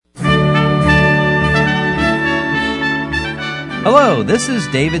Hello, this is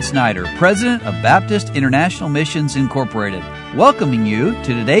David Snyder, President of Baptist International Missions Incorporated, welcoming you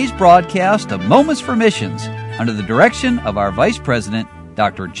to today's broadcast of Moments for Missions under the direction of our Vice President,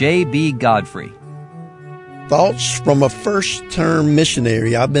 Dr. J.B. Godfrey. Thoughts from a first-term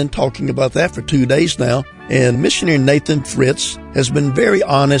missionary. I've been talking about that for 2 days now, and missionary Nathan Fritz has been very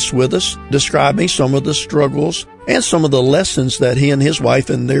honest with us, describing some of the struggles and some of the lessons that he and his wife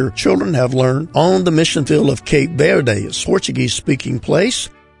and their children have learned on the mission field of Cape Verde, a Portuguese-speaking place.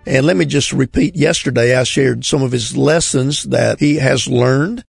 And let me just repeat, yesterday I shared some of his lessons that he has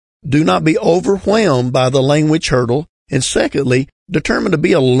learned. Do not be overwhelmed by the language hurdle. And secondly, determined to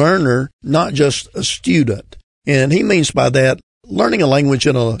be a learner, not just a student. And he means by that, learning a language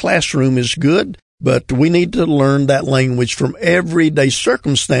in a classroom is good, but we need to learn that language from everyday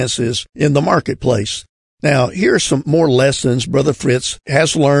circumstances in the marketplace. Now, here are some more lessons Brother Fritz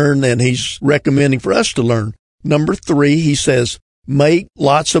has learned and he's recommending for us to learn. Number 3, he says, make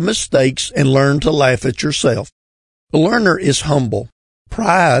lots of mistakes and learn to laugh at yourself. The learner is humble.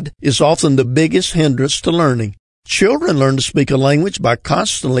 Pride is often the biggest hindrance to learning. Children learn to speak a language by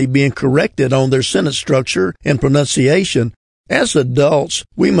constantly being corrected on their sentence structure and pronunciation. As adults,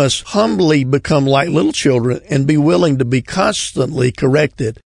 we must humbly become like little children and be willing to be constantly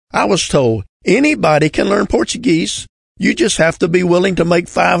corrected. I was told, anybody can learn Portuguese. You just have to be willing to make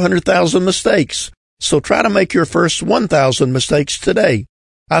 500,000 mistakes. So try to make your first 1,000 mistakes today.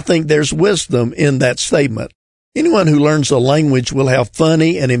 I think there's wisdom in that statement. Anyone who learns a language will have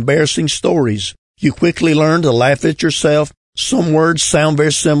funny and embarrassing stories. You quickly learn to laugh at yourself. Some words sound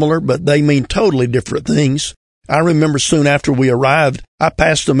very similar, but they mean totally different things. I remember soon after we arrived, I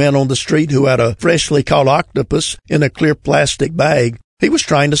passed a man on the street who had a freshly caught octopus in a clear plastic bag. He was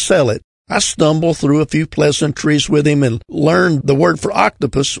trying to sell it. I stumbled through a few pleasantries with him and learned the word for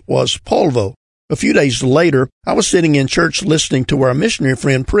octopus was polvo. A few days later, I was sitting in church listening to our missionary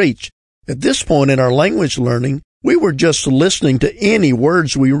friend preach. At this point in our language learning, we were just listening to any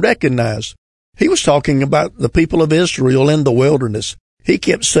words we recognized. He was talking about the people of Israel in the wilderness. He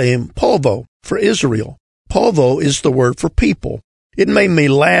kept saying polvo for Israel. Polvo is the word for people. It made me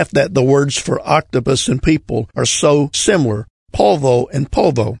laugh that the words for octopus and people are so similar, polvo and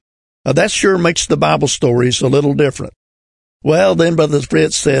polvo. Now that sure makes the Bible stories a little different. Well, then Brother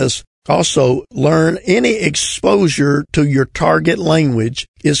Fritz says, also, learn any exposure to your target language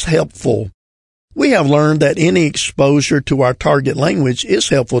is helpful. We have learned that any exposure to our target language is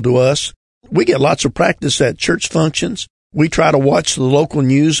helpful to us. We get lots of practice at church functions. We try to watch the local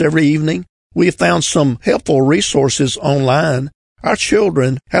news every evening. We have found some helpful resources online. Our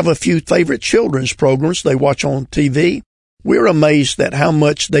children have a few favorite children's programs they watch on TV. We're amazed at how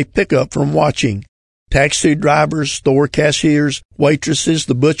much they pick up from watching. Taxi drivers, store cashiers, waitresses,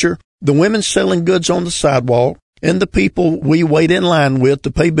 the butcher, the women selling goods on the sidewalk, and the people we wait in line with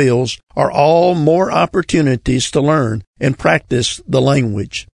to pay bills are all more opportunities to learn and practice the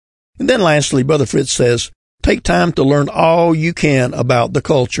language. And then lastly, Brother Fritz says, take time to learn all you can about the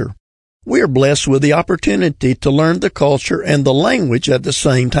culture. We are blessed with the opportunity to learn the culture and the language at the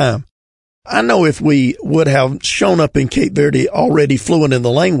same time. I know if we would have shown up in Cape Verde already fluent in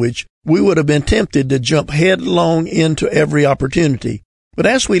the language, we would have been tempted to jump headlong into every opportunity. But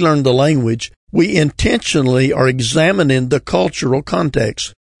as we learn the language, we intentionally are examining the cultural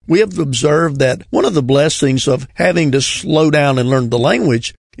context. We have observed that one of the blessings of having to slow down and learn the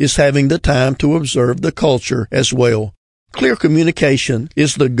language is having the time to observe the culture as well. Clear communication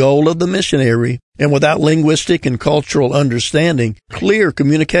is the goal of the missionary, and without linguistic and cultural understanding, clear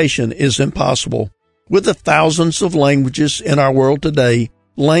communication is impossible. With the thousands of languages in our world today,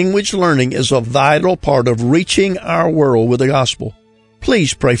 language learning is a vital part of reaching our world with the gospel.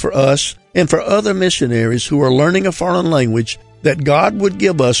 Please pray for us and for other missionaries who are learning a foreign language that God would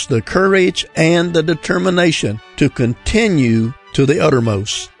give us the courage and the determination to continue to the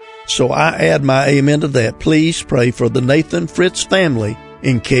uttermost. So I add my amen to that. Please pray for the Nathan Fritz family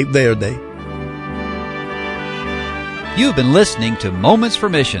in Cape Verde. You've been listening to Moments for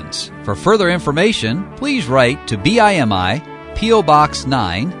Missions. For further information, please write to BIMI, P.O. Box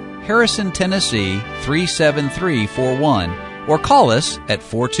 9, Harrison, Tennessee 37341, or call us at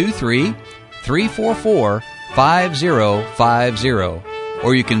 423-344-5050.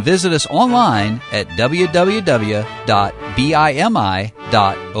 Or you can visit us online at www.bimi.org.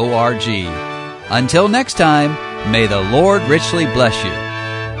 Until next time, may the Lord richly bless you.